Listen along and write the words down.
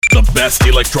The best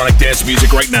electronic dance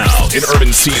music right now in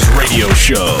Urban C's radio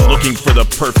show. Looking for the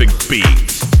perfect beat.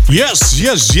 Yes.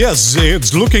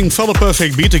 It's looking for the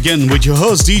perfect beat again with your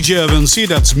host DJ Urban C.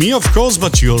 That's me, of course,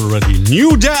 but you already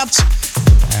knew that.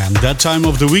 And that time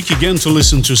of the week again to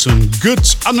listen to some good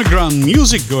underground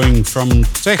music going from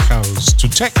tech house to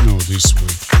techno this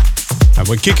week. And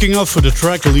we're kicking off with a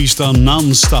track released on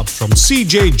Non-Stop from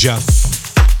CJ Jeff.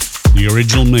 The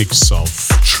original mix of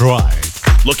Try.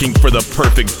 Looking for the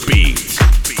perfect beat.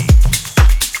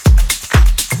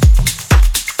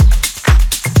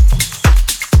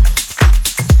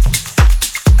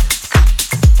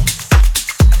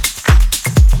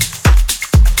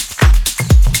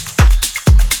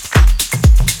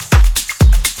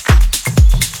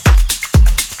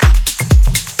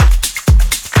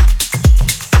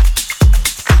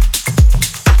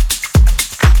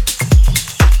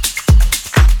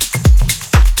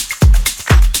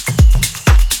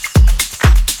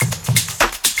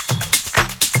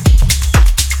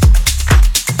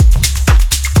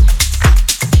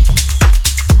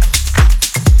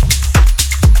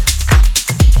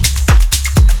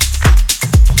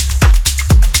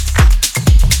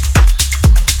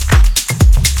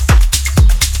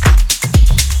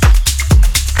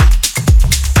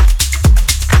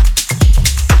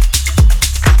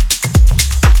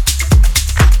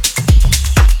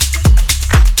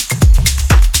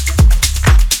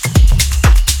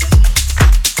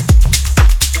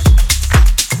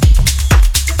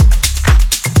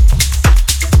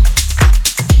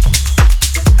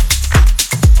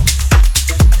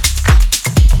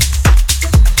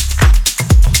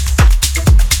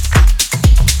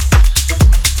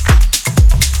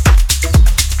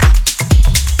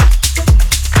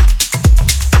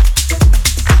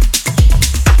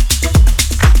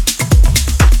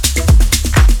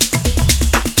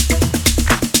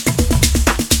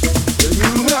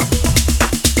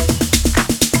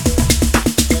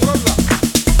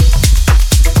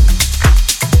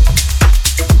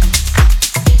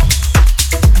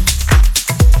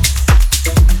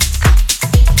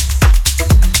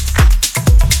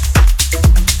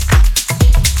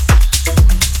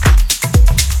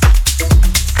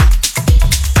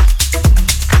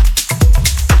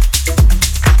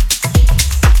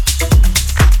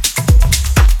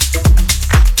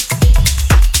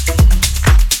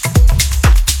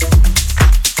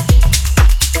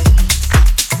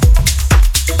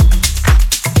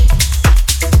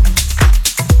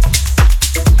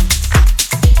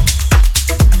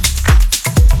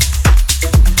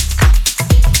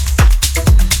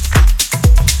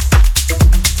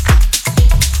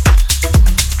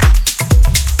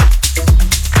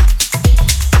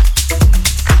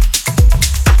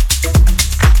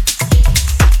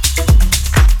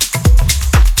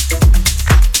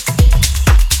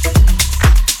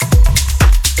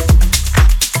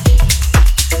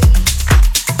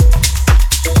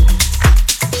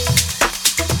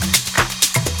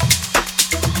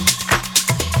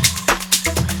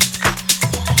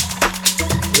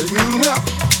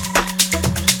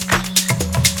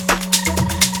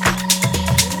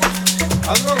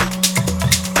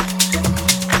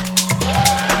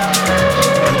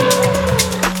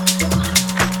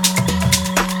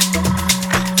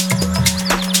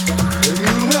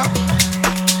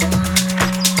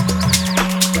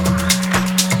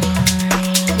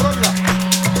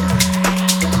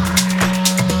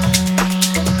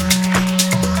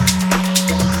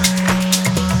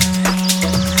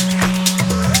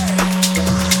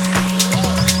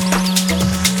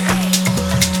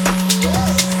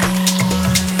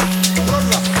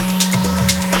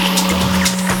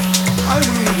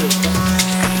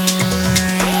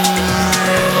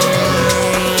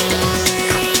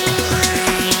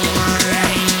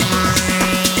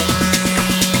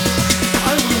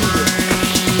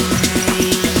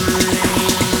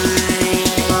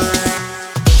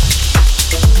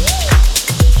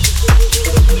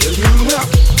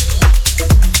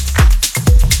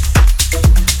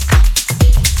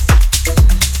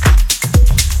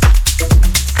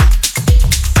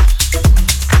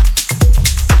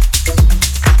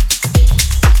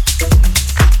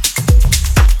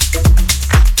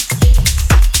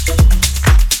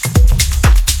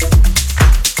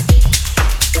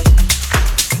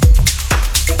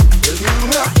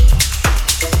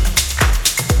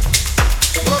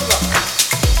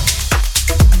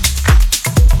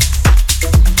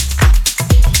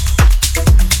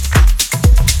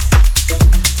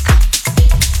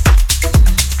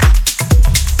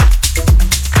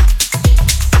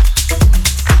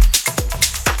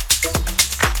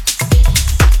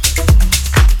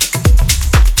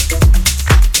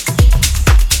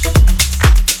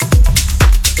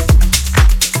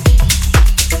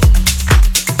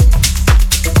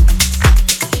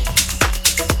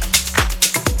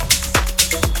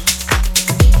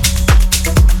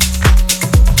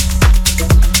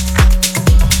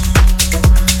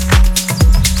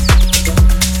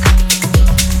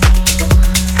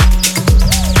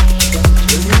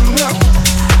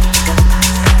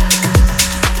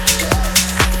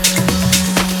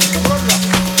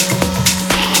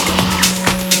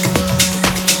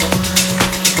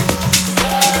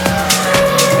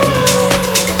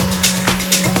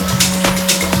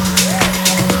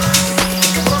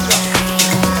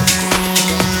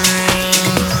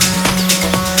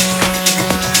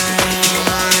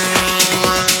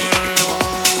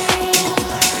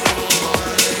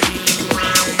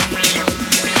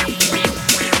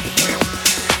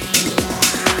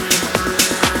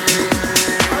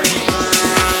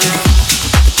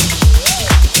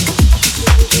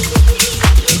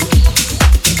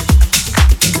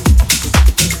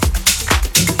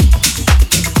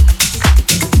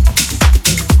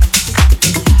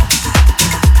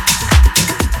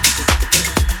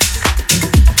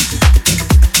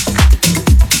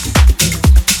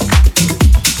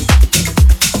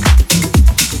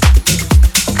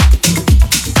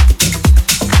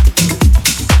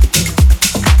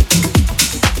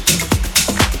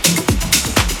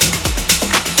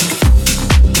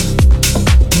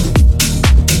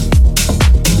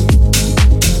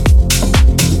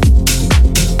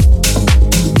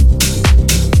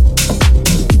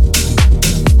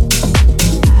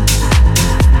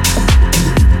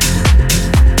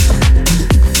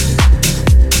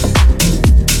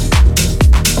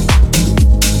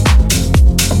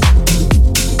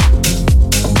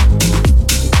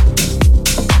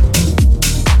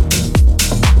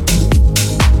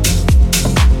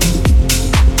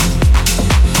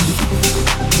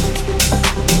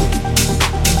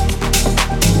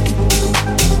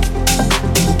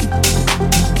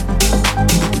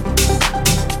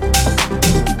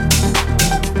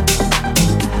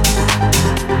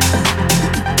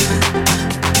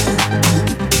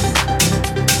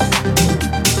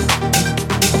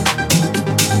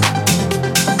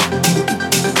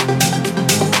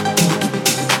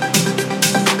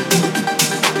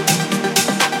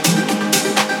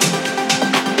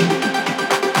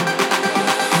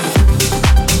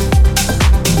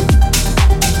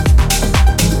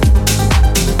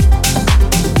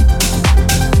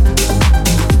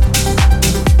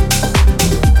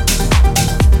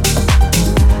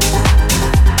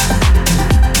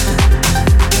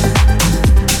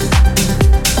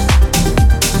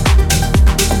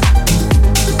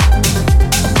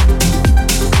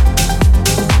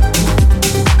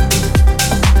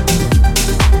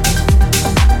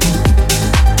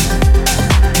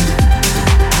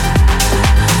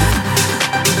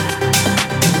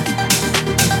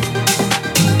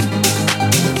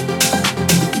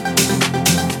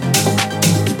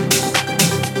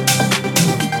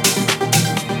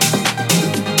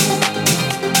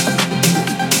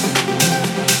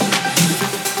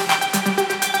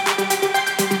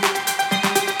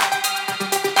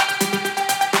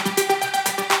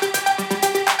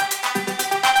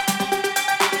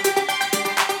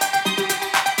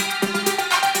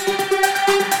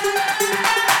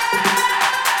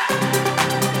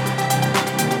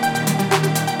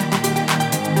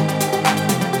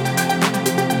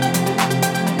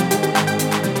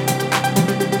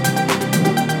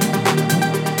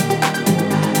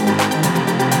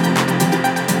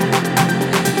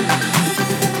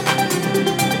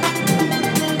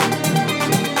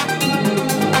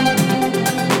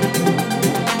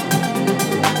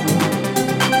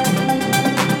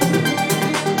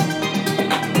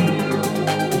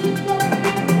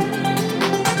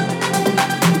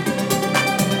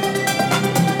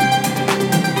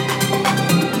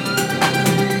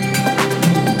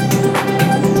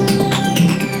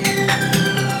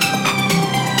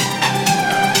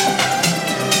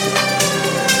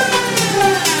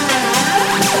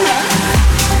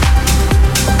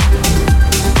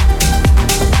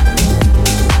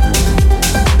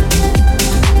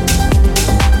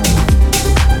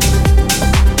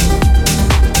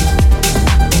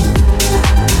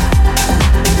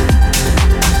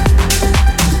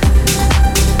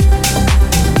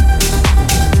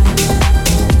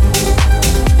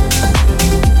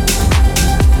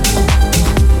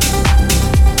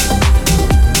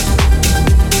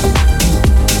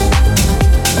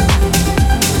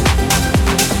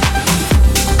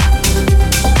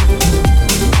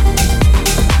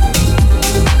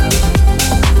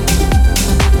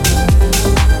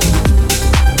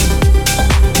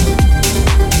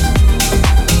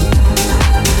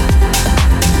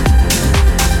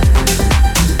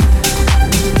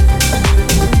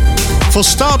 For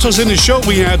starters in the show,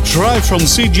 we had Drive from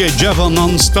CJ Java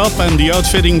Non-Stop, and the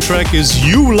outfitting track is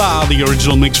Eula, the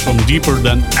original mix from Deeper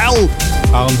Than L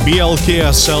on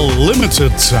BLKSL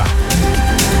Limited.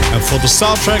 And for the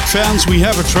Star Trek fans, we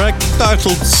have a track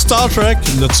titled Star Trek,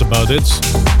 and that's about it,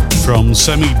 from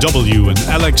Sammy W and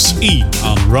Alex E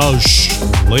on Rush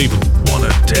label.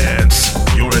 Wanna dance?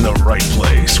 You're in the right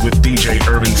place with DJ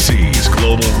Irvin C's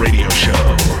global radio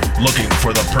show. Looking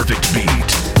for the perfect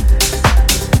beat.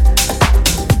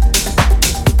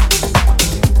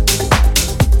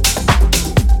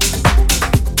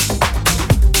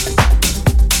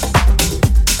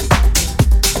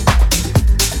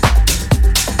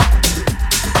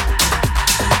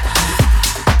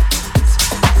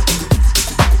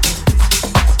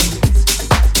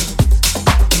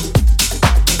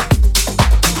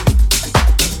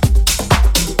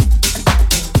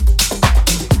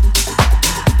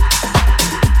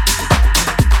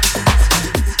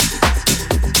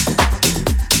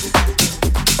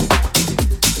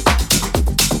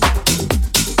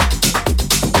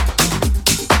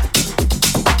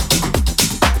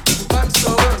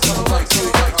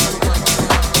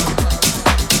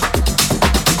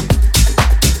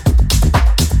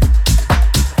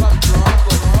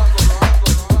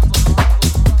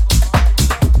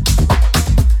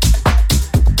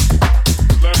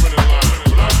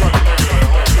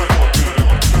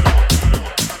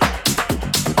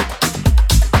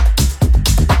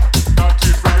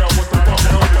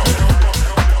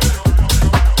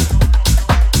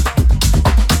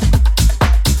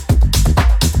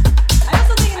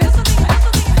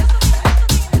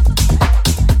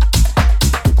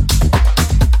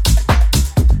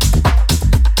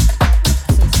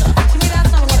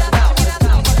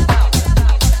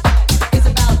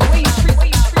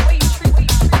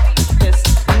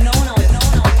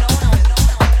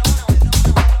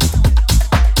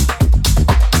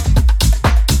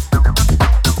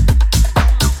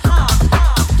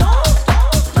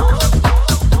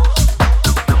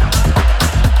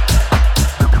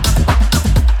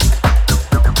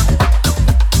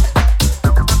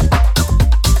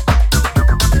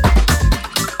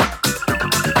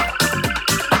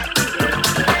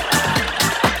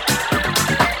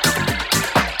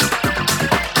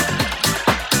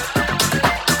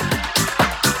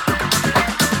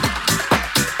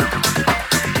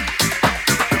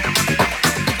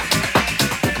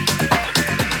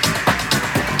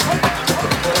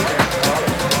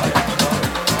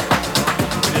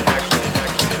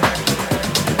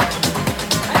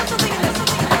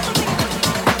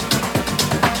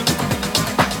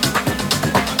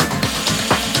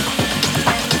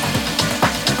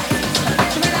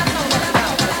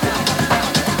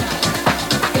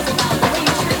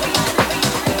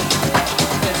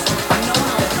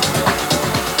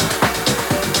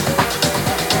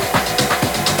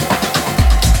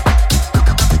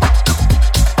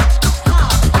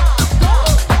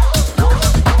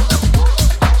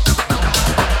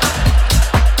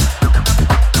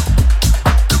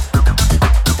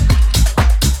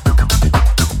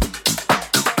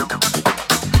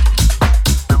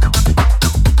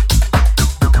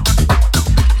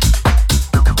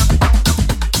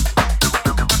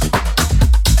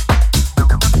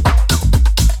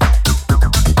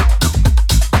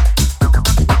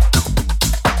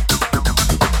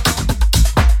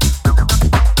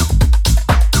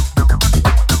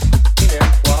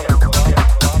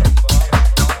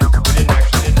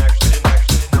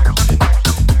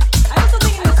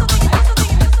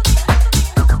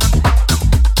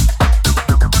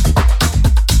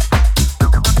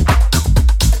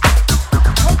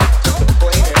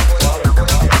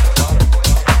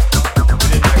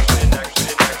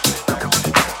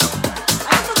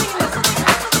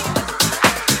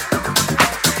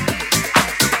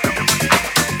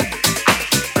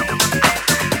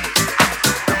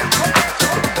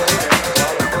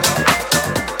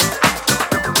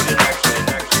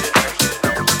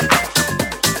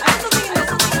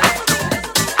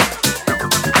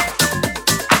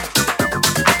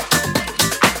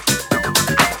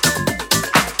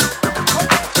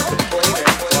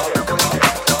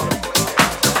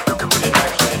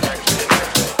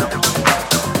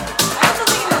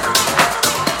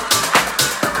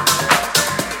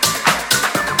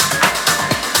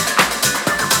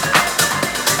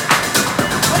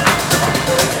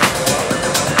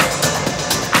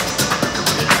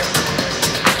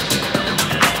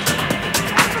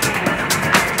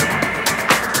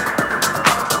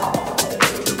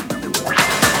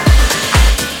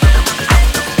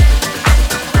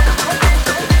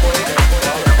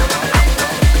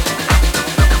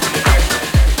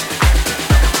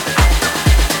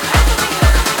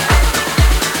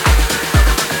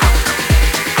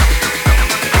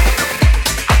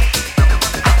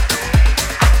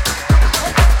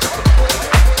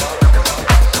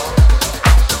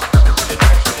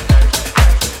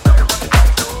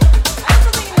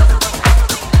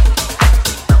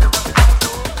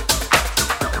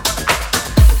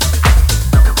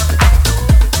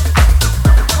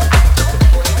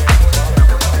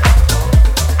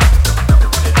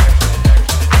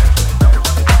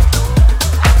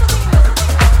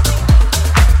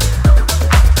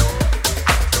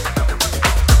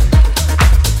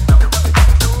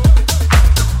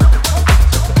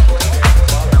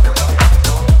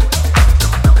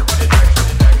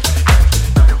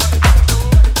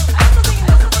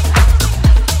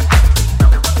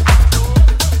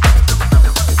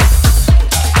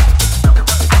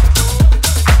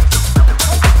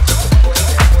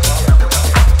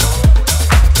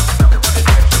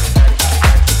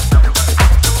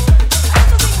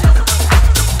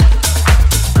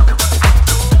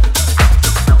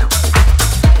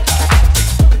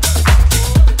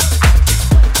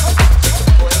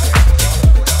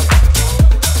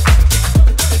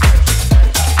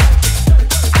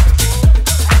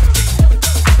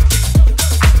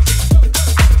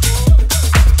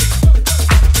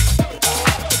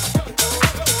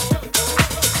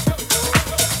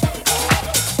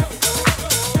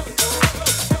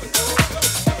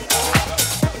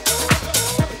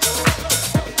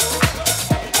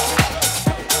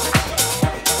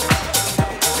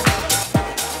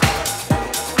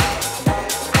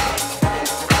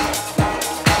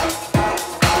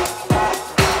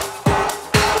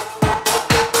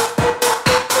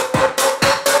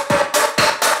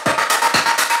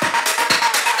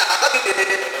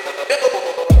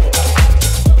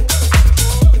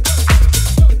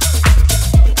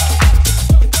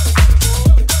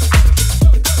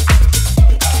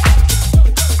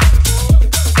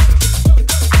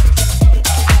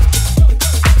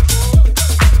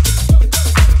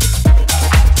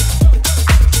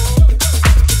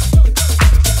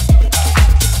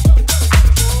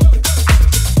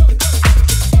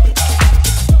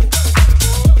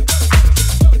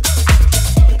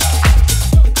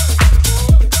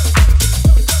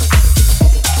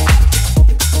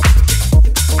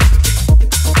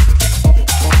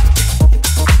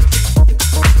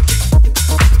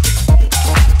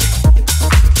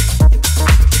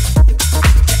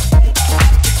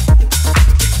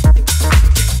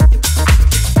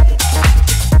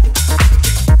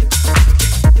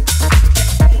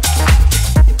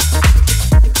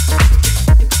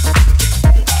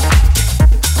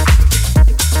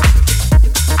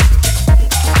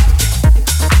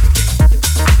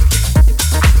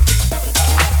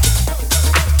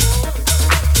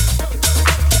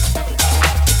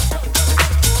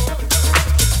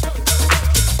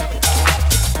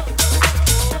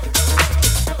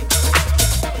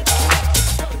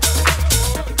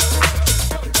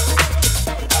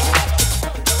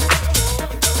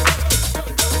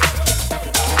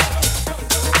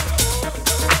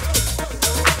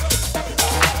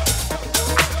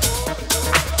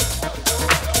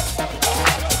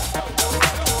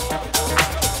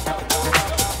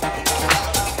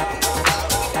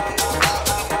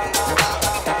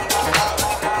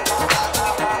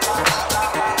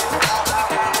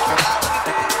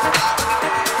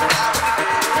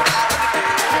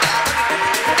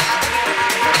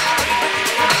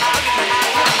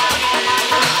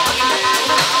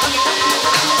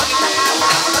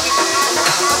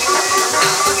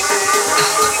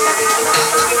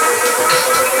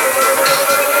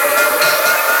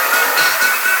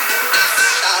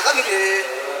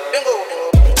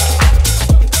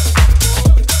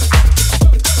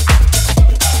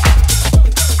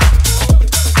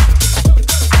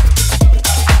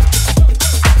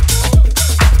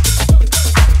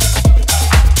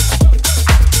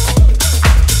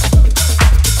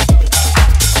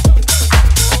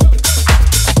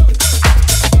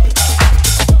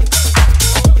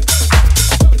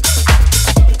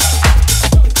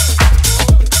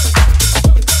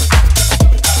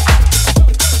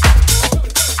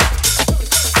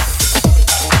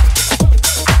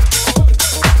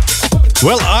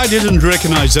 Well, I didn't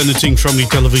recognize anything from the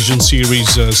television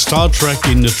series Star Trek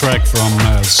in the track from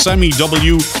Sammy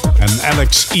W and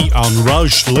Alex E on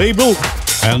Rush label,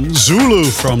 and Zulu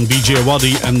from DJ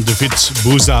Waddy and David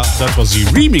Bouza. That was the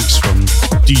remix from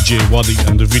DJ Waddy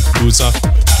and David Bouza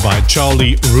by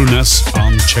Charlie Runes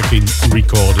on Check-In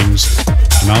Recordings.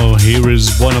 Now here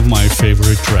is one of my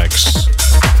favorite tracks.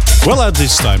 Well, at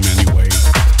this time anyway.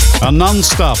 A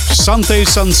non-stop Sante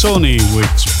Sansoni with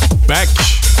Back.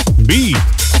 Be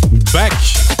back.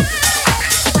 Get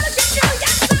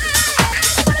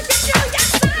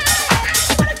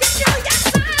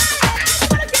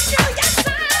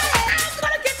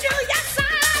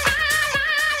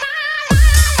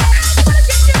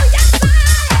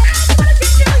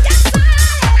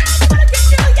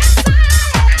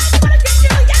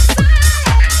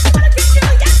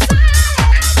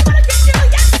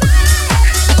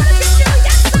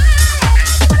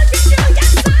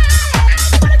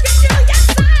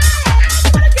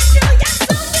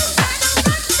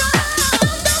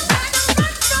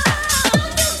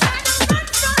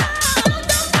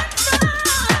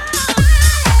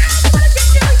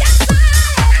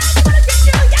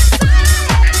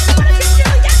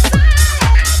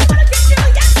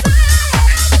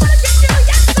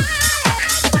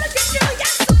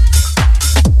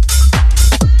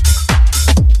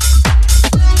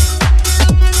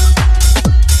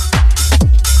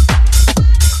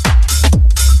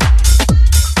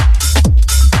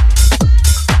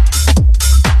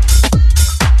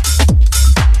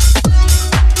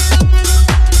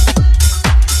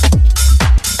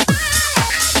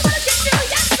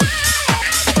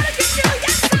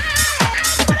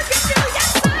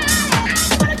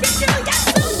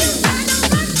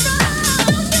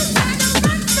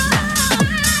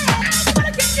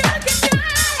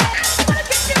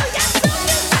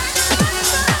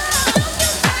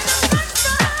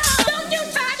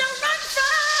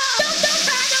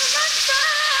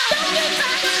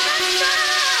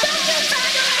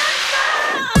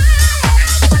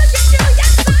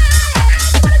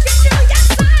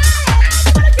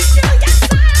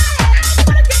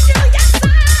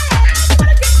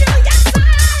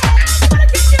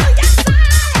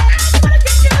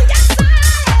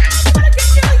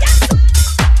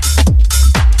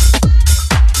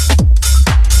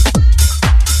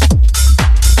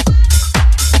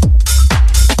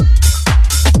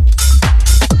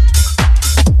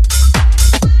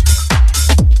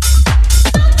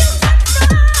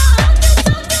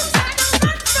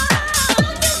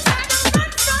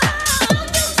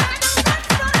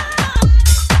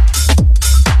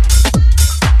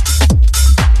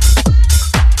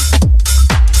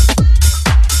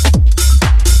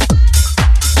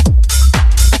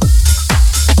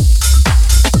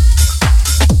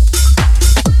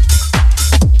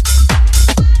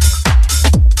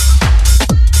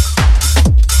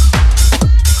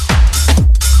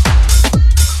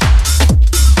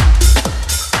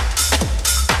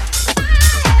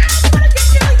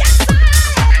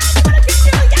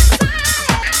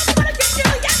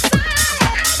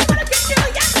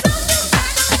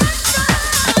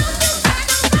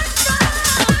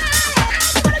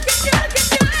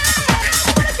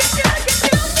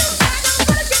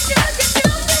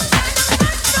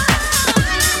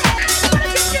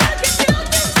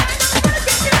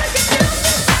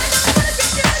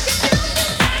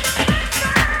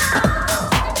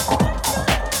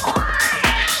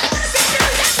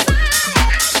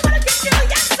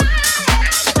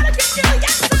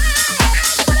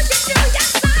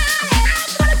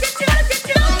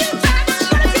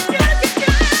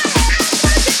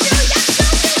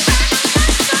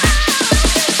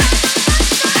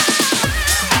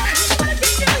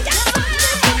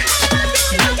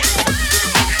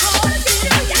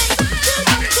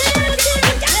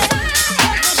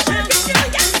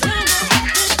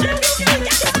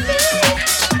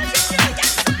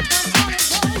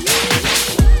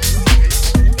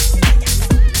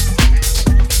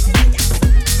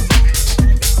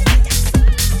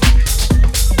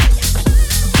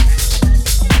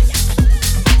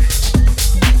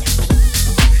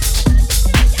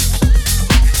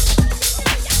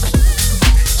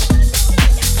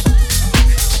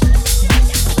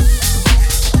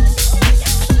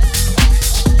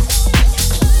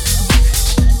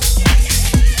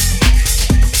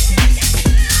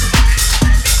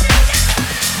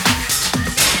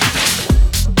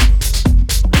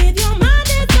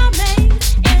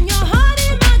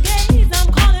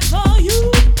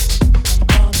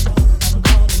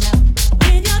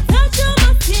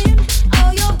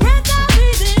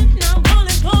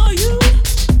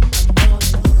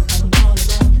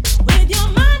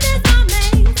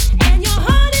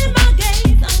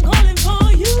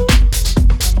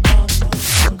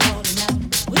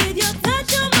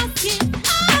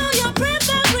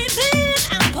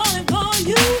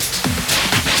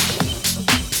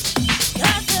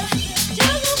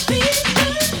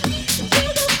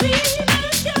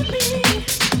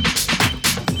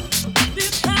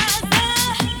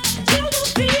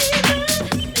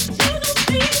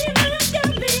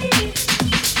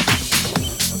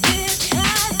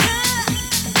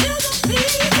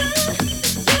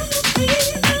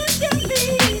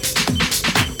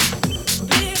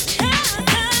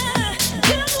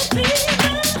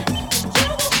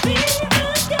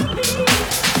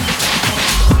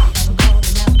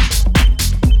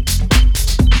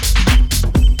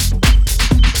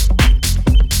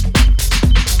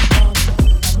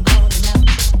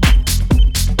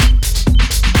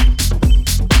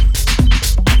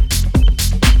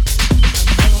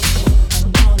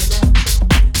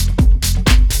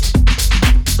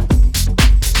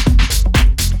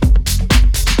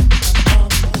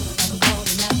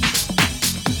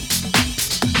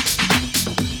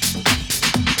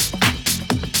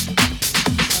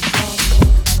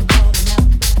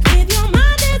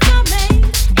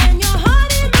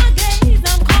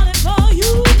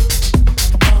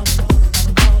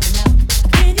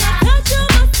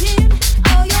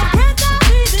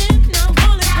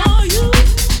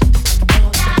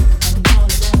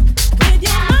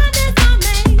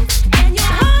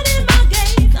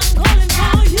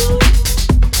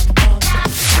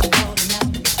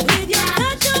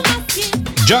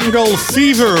Jungle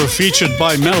Fever featured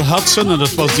by Mel Hudson, and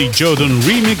that was the Jordan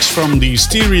remix from the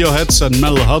Stereoheads and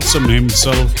Mel Hudson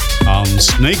himself on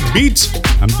Snake Beat.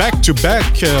 And back to back,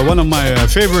 one of my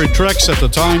favorite tracks at the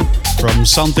time from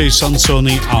Sante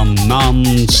Sansoni on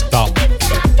Non-Stop.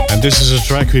 And this is a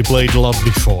track we played a lot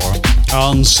before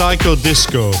on Psycho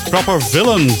Disco, Proper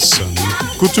Villains and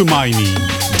Kutumaini.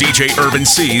 DJ Urban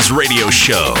C's radio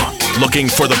show, looking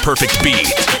for the perfect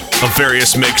beat. A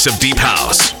various mix of deep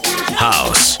house,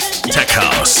 house,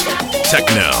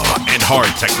 techno, and hard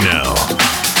techno.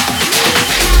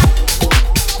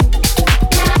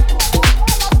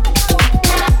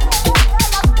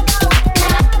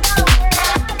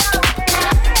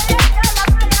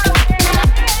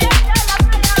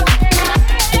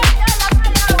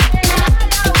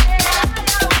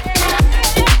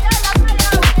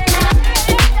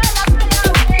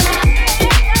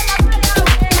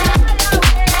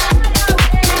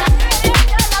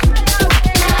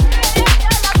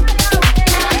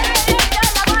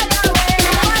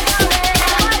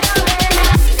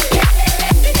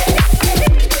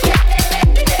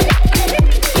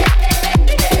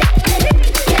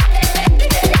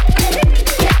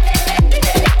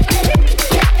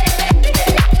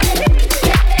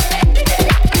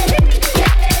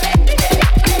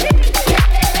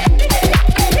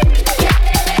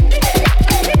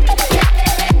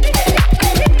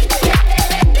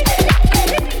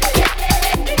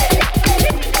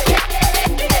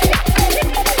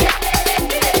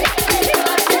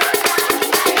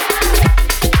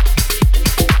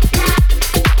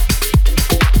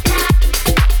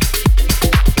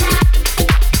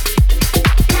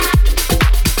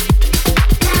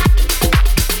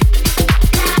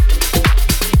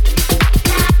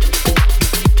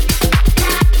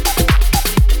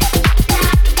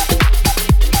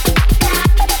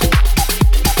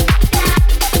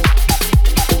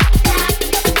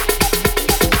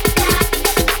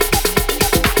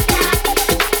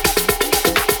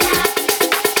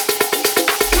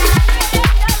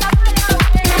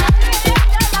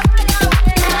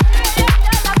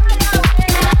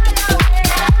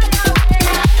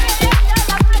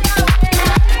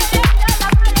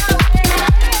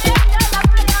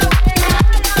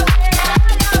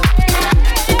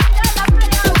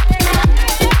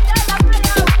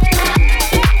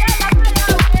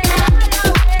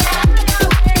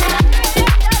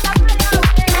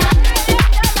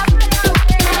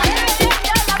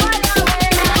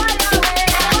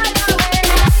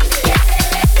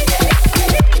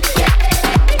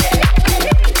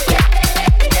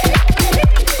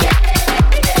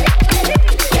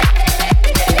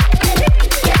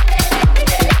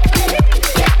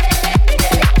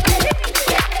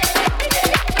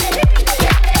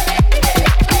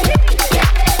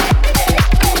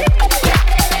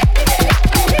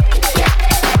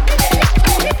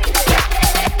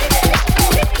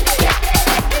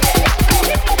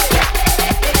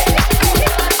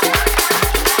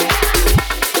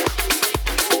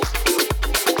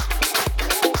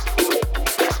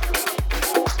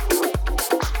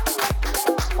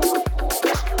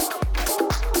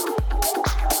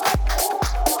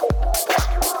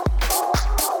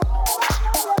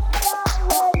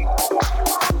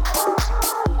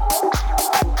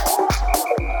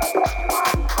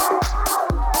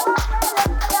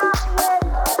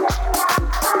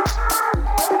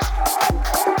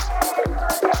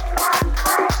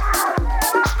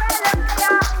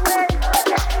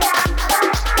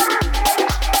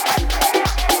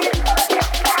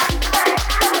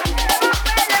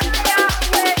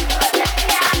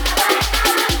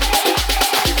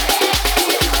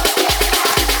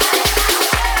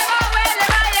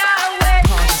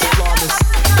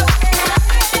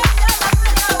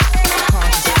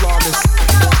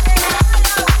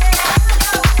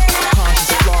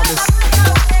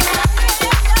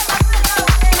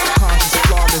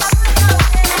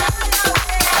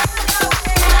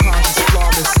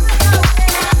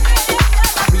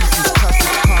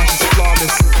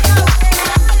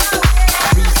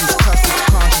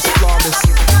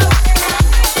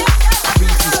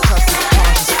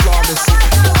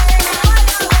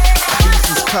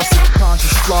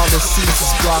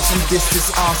 This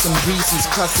is awesome reasons,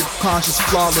 cuss it, conscious,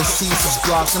 flawless, ceases,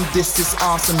 blossom. This is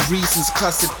awesome reasons,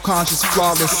 cuss it, conscious,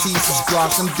 flawless, ceases,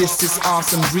 blossom. This is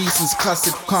awesome reasons, cuss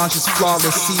it, conscious,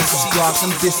 flawless, ceases, blossom.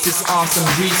 This is awesome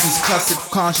reasons, cuss it,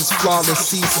 conscious, flawless,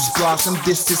 ceases, blossom.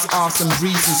 This is awesome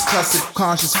reasons, cuss it,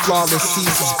 conscious, flawless,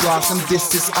 ceases, blossom.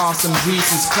 This is awesome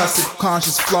reasons, cuss it,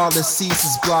 conscious, flawless,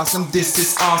 ceases, blossom. This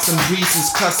is awesome reasons,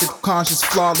 cuss it, conscious,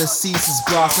 flawless, ceases,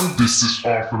 blossom. This is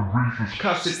awesome reasons,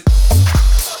 cuss it.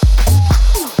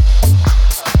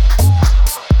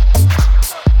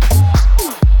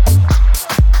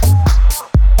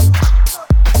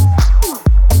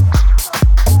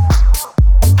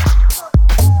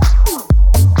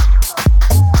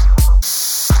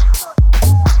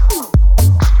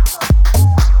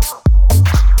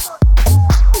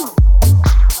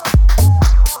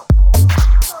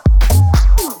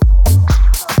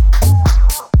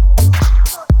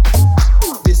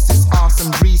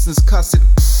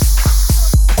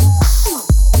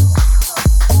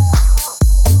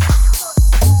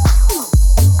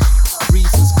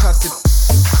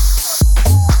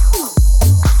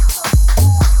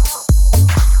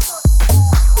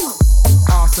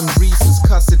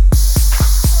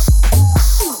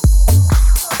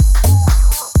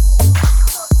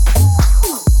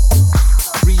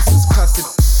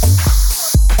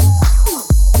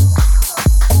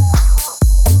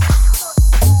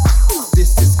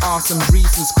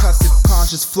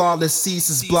 flawless,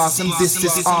 ceases blossom. This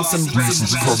is awesome.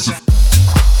 Reasons custom.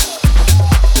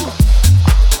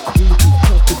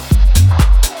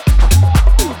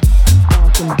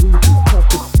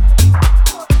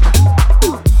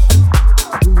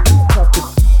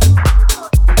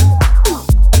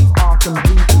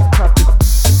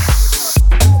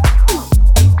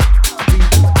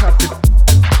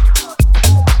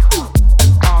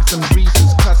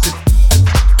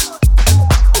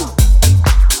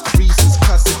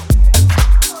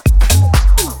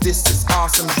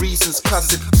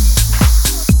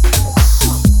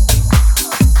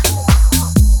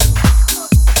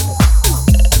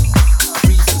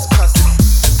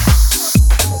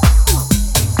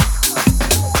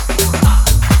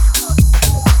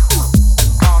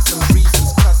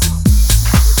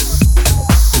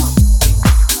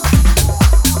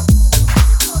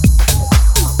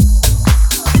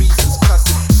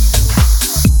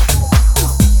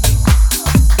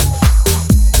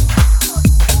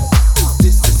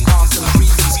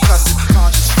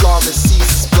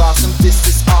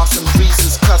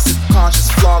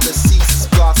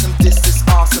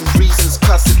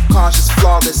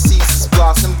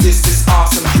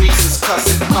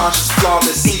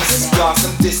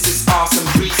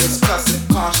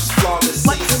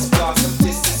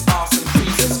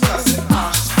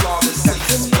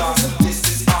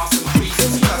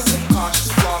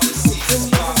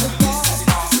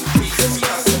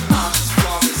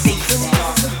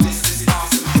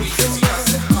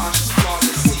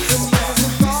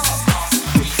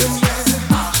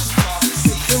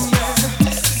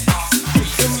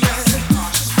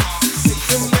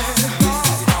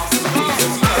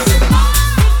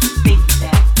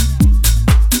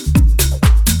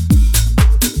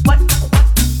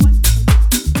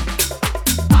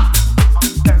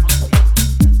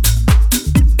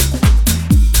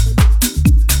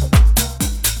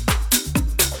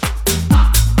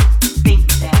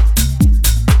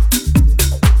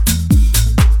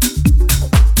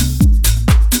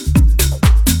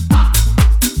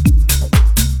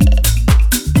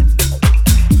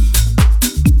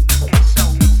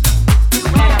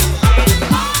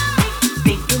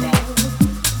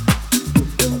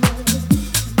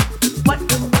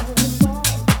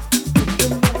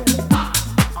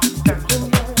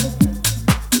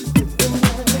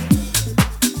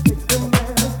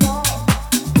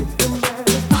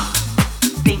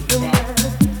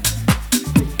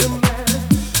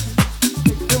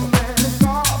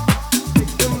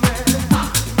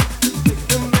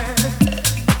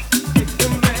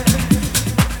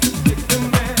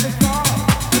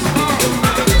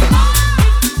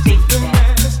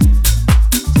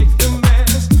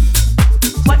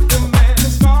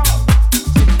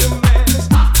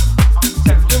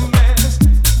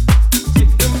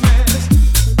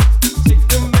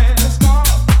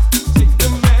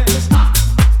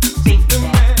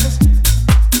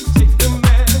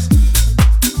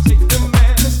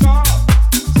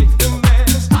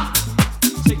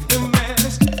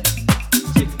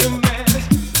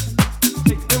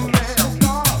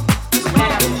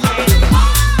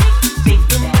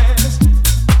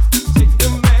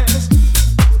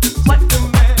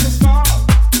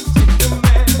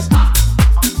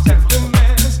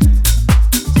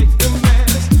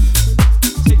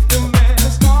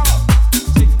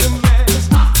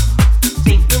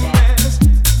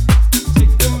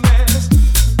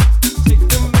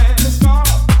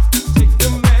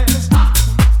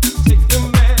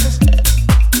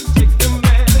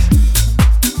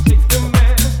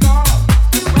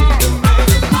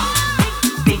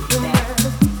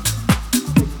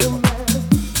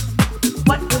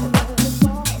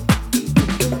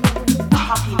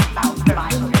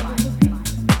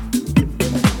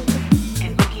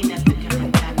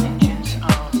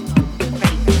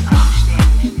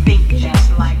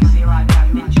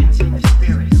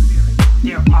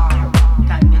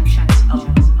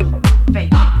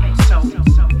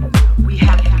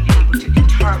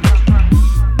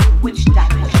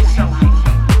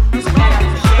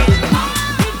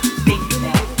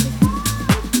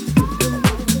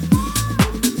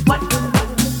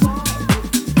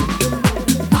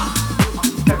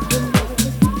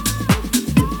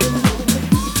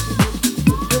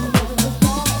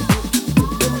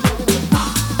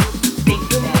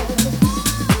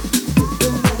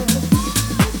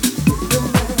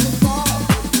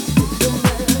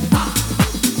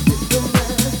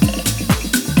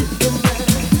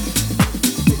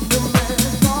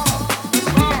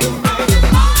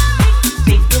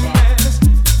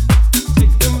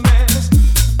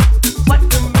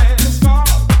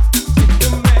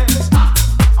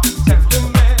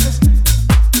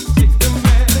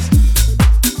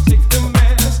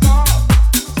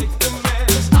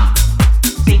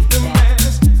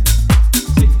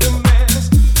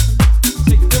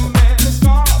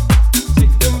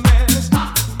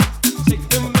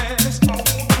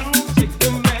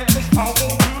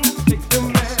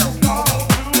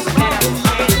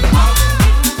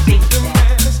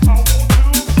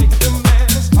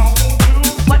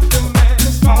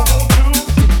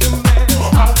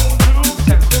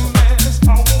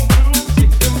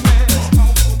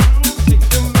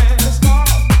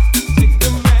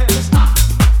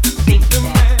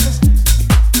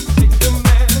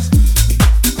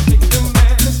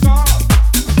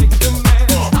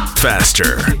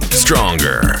 faster,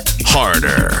 stronger,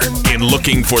 harder in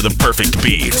Looking for the Perfect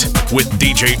Beat with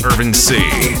DJ Irvin C.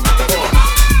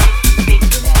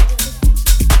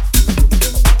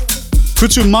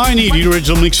 Kutu Maini, the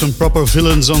original mix from Proper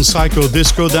Villains on Psycho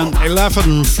Disco, then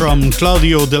 11 from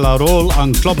Claudio De La Role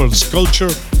on Clubbers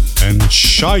Culture, and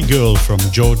Shy Girl from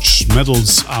George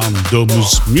Medals on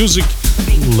Domus Music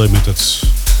Limited.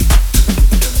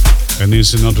 And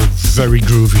here's another very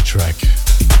groovy track,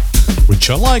 which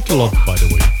I like a lot, by the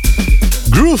way.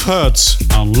 Groove Hurts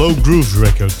on Low Groove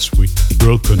Records with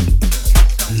Broken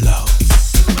Love.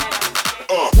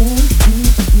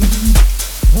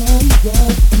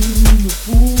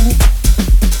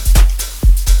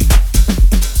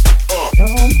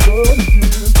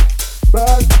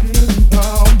 Back in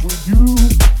town with you.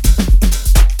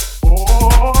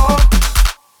 Oh,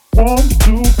 1,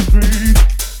 2, 3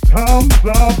 times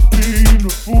I've been a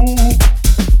fool.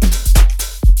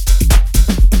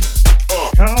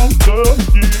 Count the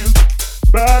years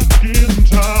back in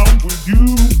town with you.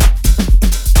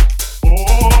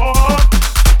 Oh,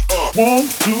 1,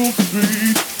 2,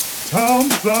 3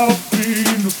 times I've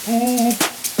been a fool.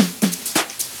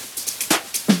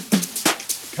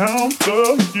 Count the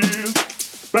years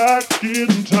back in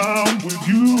town with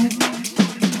you.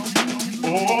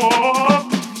 Oh,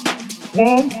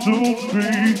 1, 2, 3,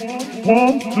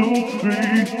 1, 2, 3,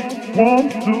 1,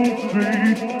 2, 3,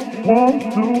 1,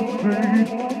 2, 3,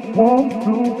 1,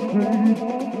 2, 3,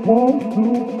 1, 2,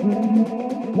 3,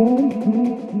 1, 2,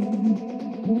 3.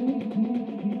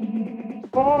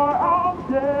 Boy, I'm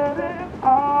getting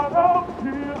out of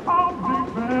here, I'm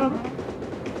leaving.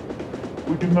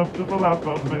 Waking up to the laugh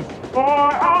of me. Boy,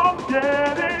 I'm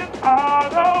getting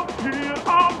out of here,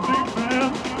 I'm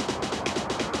leaving.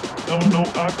 No,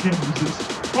 I can't resist.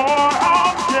 Boy,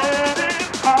 I'm getting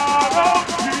out of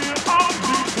here, I'm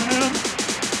leaving.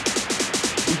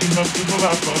 Waking up to the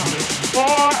laugh of me.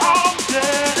 Boy, I'm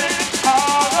getting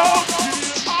out of here,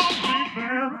 I'm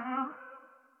leaving.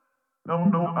 No,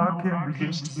 I can't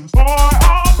resist. Boy,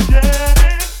 I'm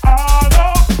getting out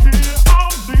of here,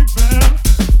 I'm leaving.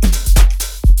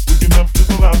 Up to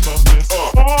the last of this.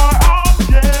 Boy, I'm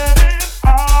getting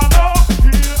out of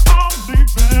here, I'm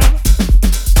leaving.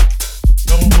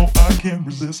 No, I can't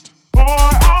resist. Boy,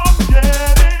 I'm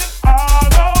getting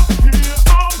out of here,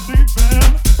 I'm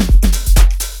leaving.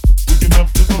 Waking up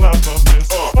to the last of this.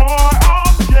 Boy,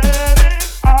 I'm getting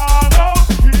out of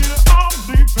here, I'm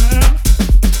leaving.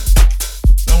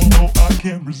 No, I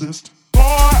can't resist. Boy,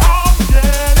 I'm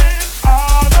getting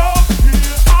out of here,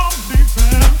 I'm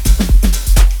leaving.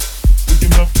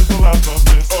 Up to the last of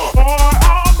this. Boy,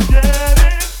 I'm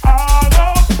getting out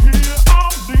of here,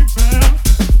 I'm leaving.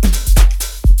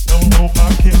 No, I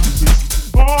can't resist.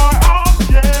 Boy, I'm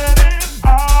getting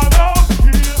out of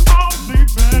here, I'm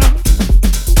leaving.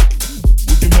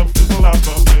 Waking up to the last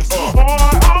of this. Boy,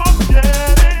 I'm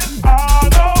getting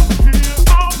out of here,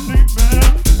 I'm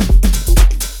leaving.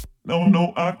 No,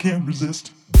 I can't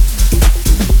resist.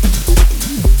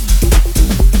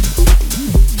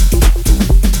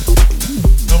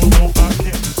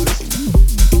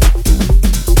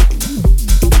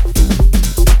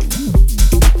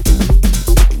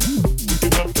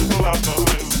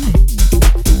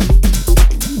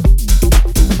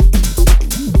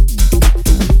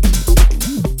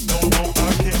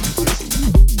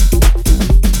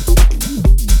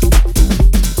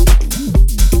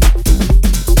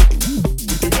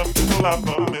 Love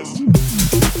me.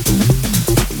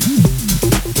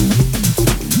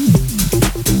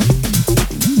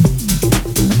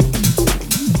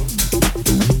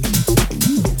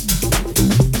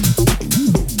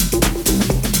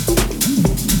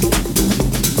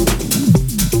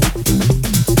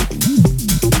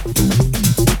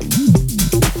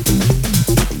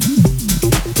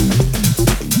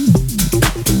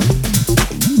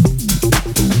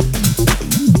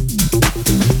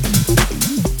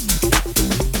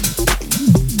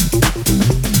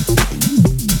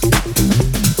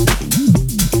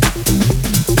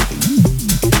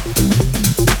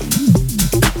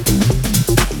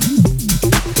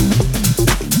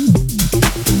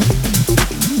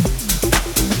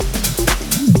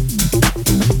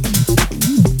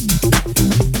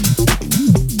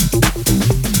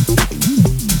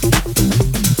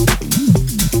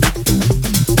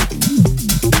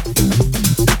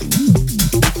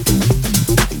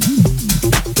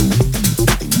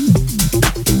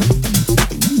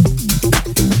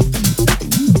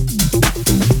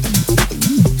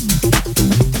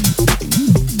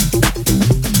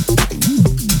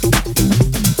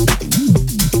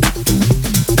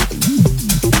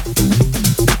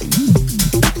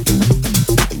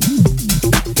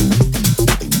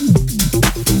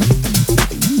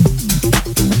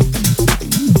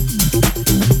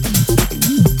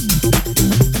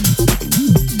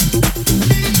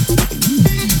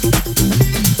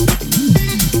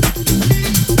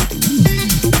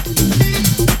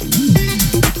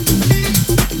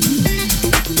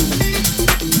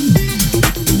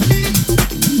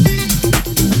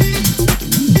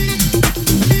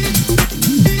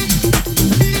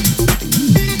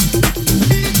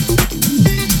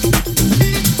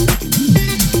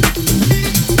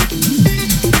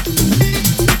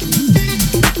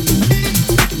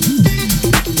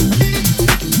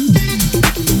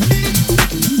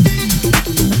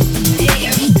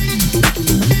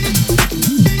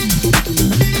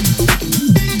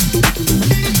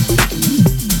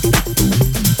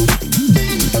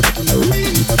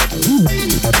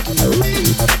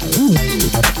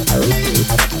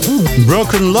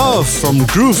 Broken Love from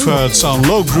Groove Hurts on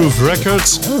Low Groove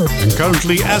Records. And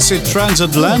currently Acid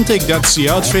Transatlantic, that's the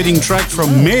outfitting track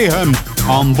from Mayhem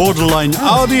on Borderline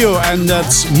Audio, and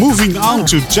that's moving on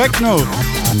to techno.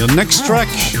 And the next track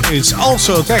is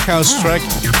also a tech house track,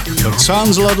 but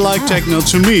sounds a lot like techno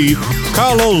to me.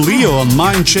 Carlo Leo on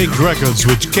Mindshake Records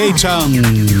with K-Town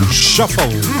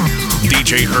Shuffle.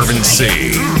 DJ Irvin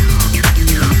C.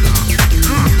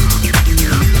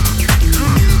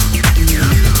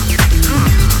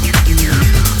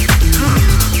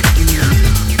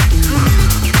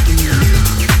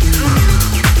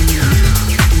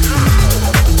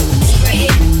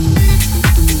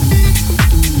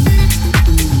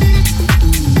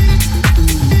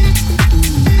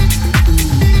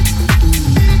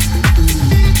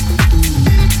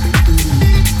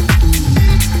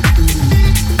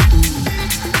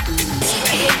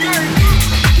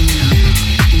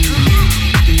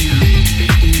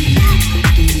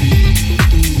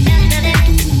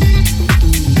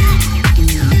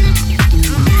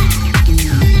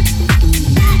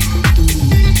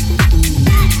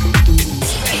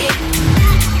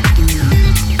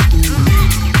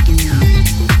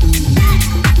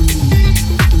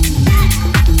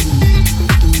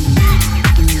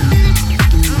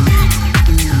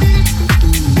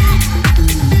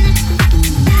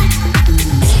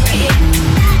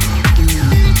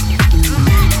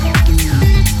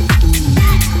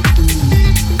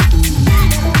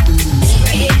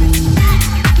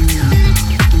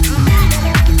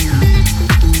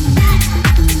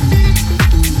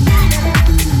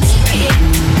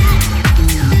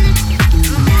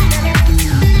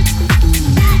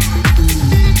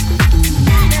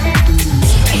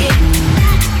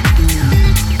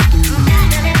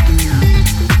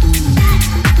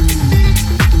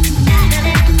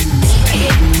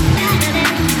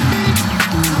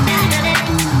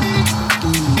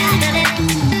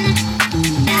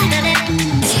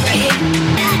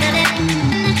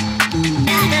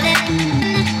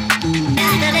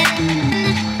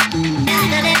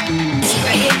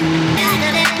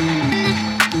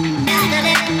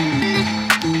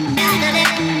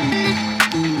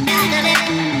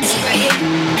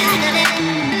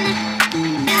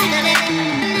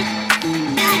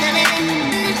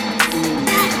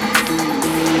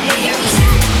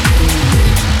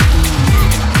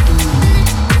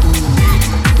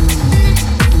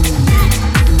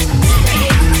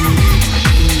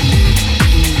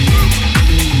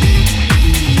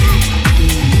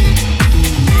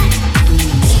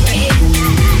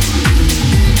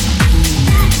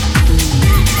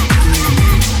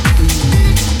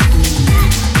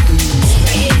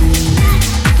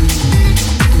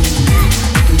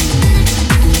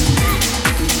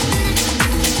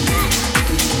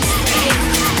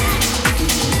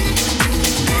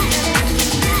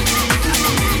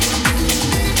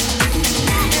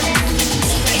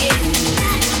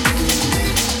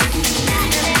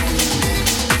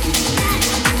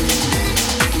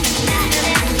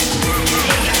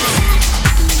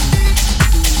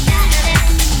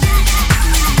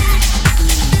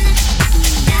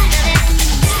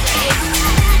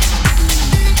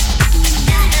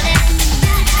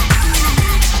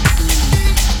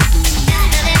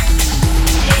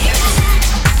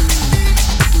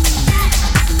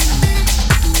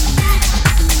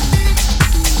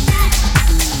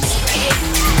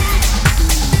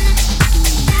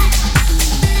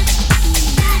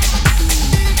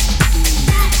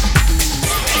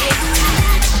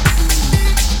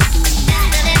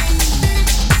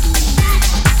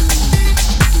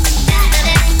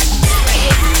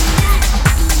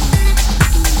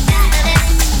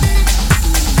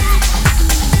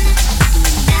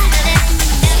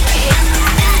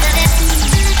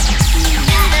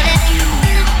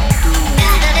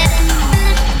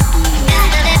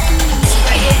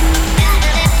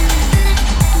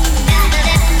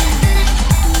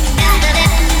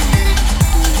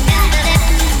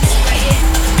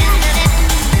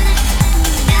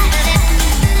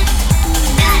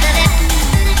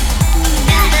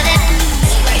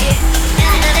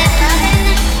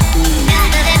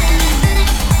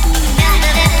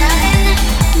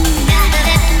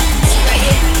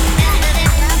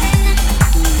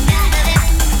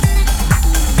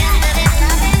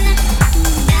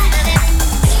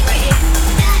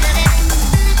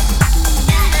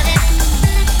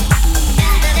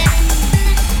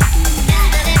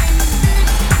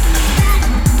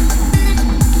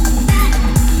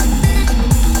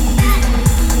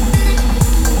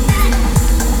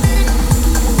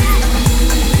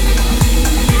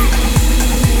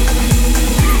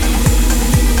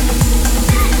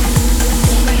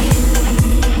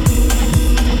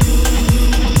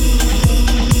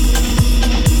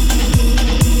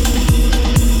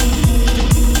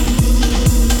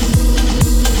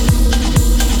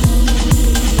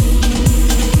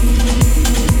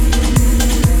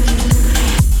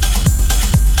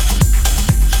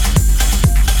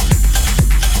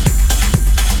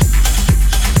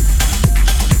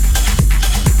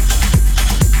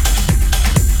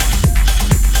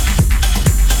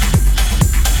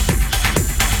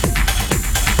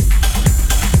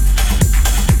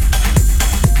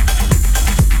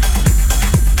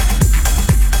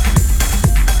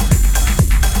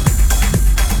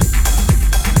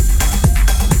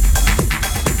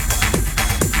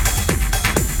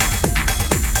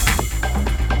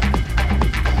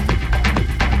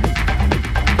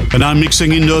 And I'm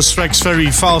mixing in those tracks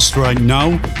very fast right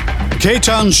now.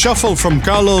 K-Town Shuffle from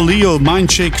Carlo Leo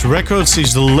Mindshake Records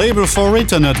is the label for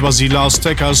it, and that was the last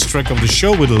tech house track of the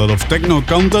show with a lot of techno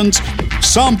content.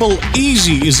 Sample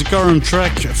Easy is the current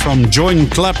track from Join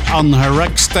Clap on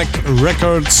Haraxtech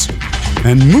Records.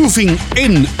 And moving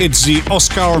in, it's the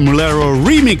Oscar Mulero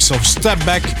remix of Step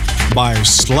Back by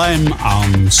Slam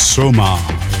on Soma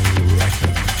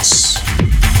Records.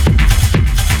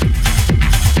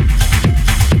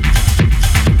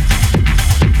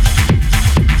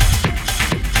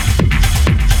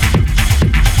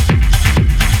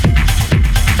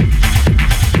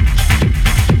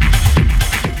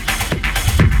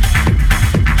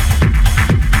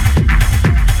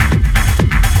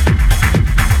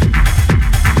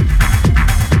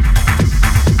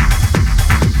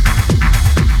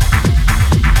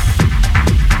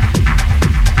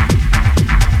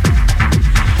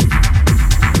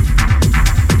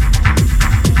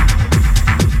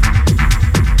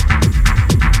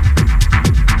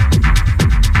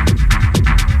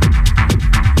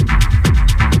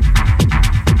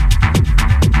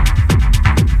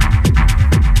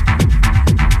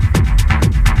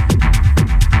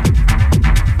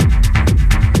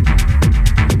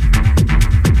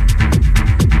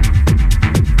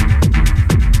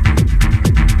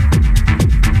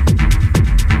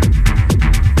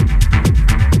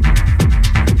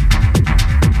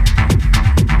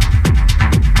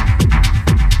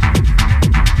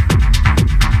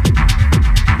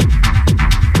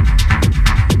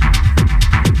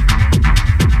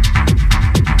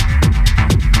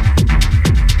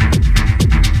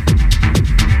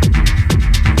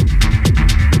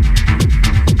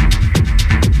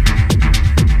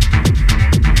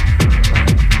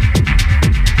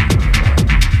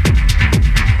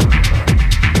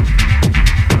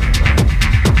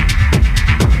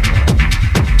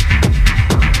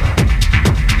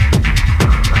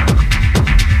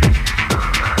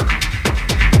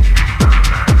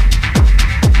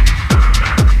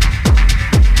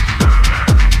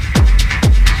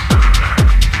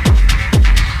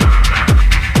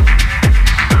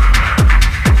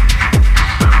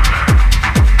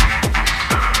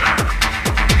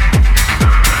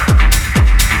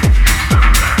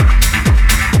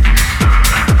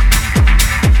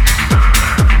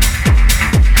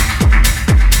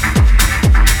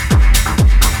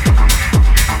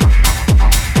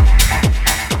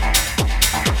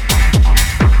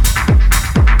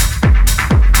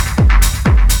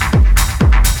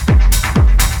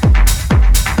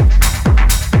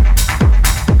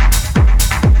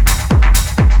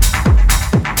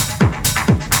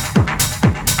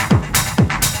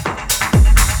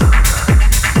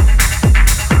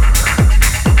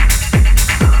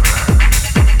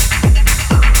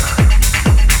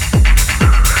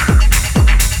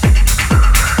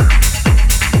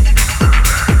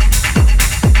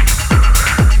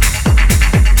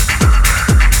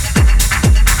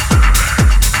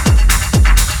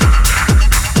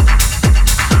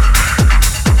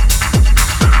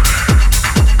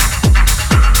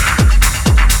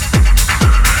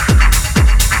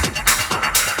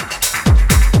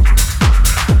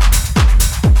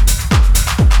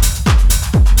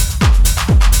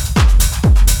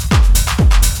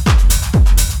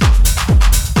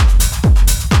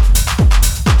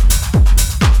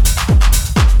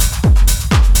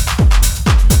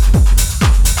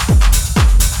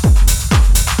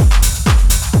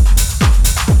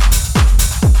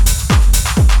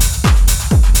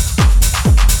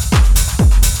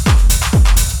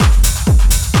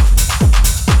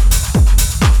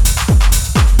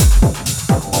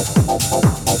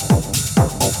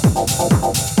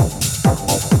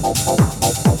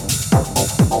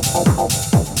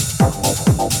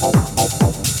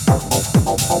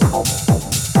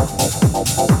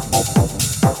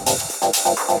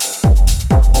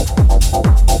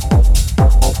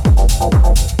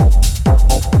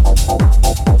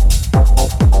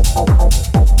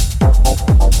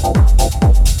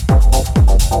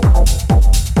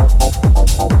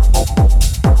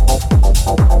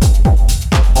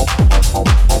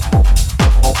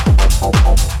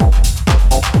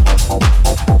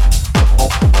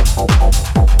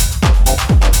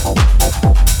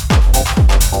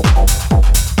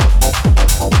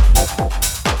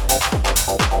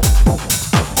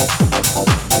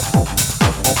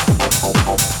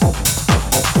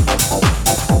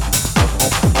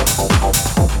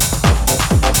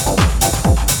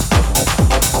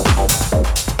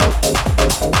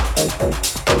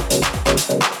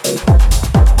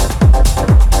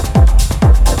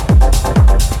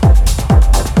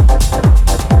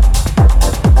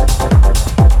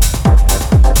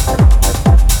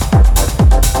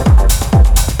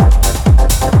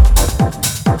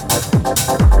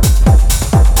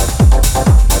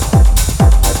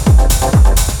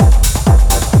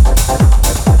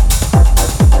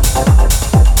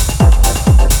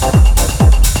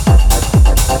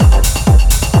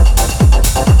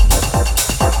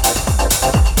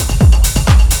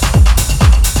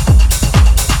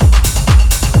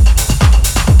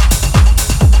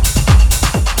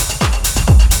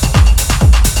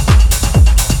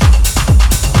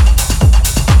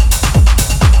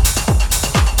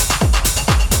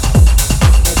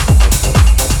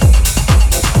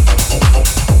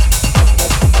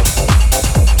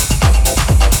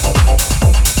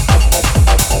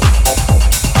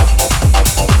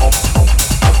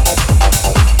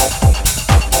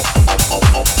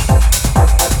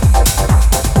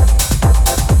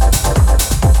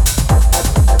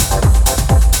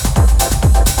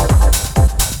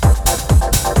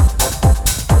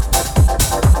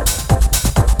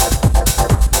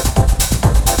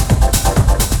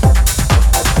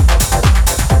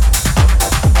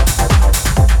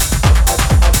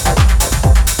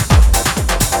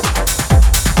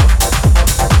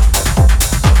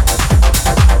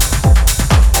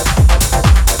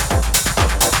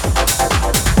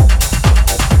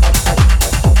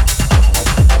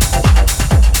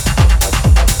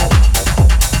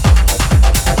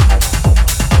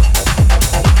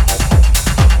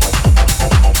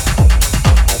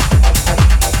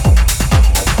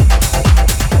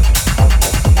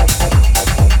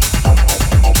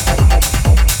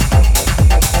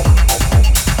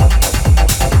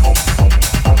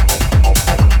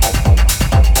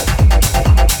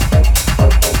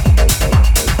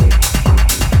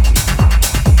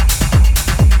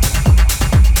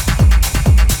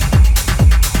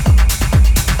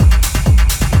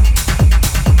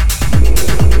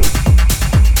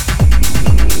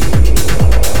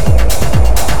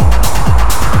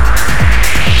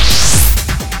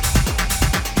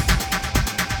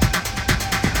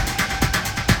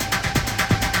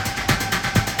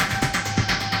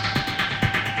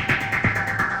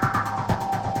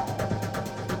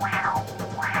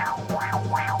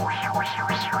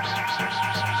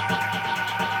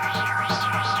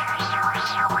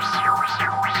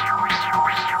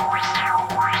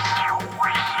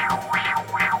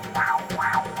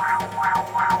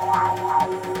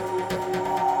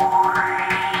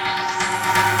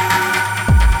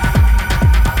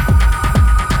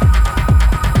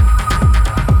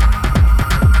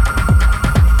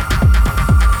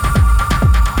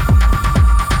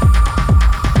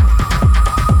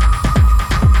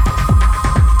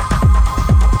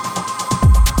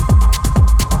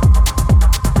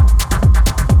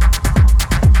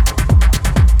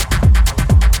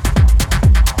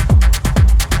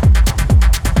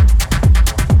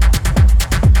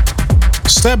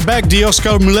 Step Back, the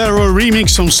Oscar Mulero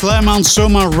remix from Slam and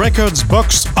Soma Records,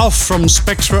 Boxed Off from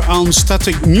Spectra and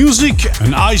Static Music,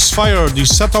 and Ice Fire, the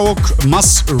Satawok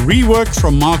Mas rework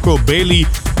from Marco Bailey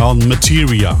on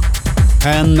Materia.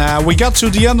 And we got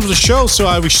to the end of the show, so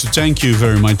I wish to thank you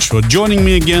very much for joining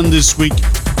me again this week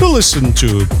to listen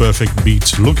to Perfect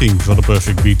Beat, looking for the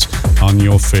perfect beat on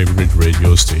your favorite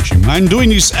radio station. I'm doing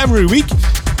this every week,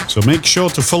 so make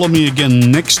sure to follow me again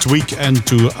next week and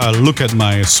to look at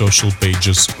my social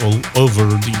pages all over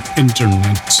the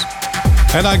internet.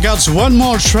 And I got one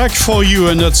more track for you,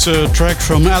 and that's a track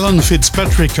from Alan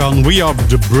Fitzpatrick on We Are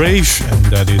The Brave, and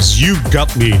that is You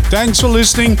Got Me. Thanks for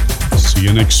listening. See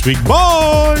you next week.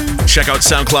 Bye! Check out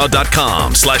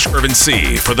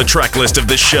SoundCloud.com/IrvinC for the track list of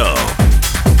this show.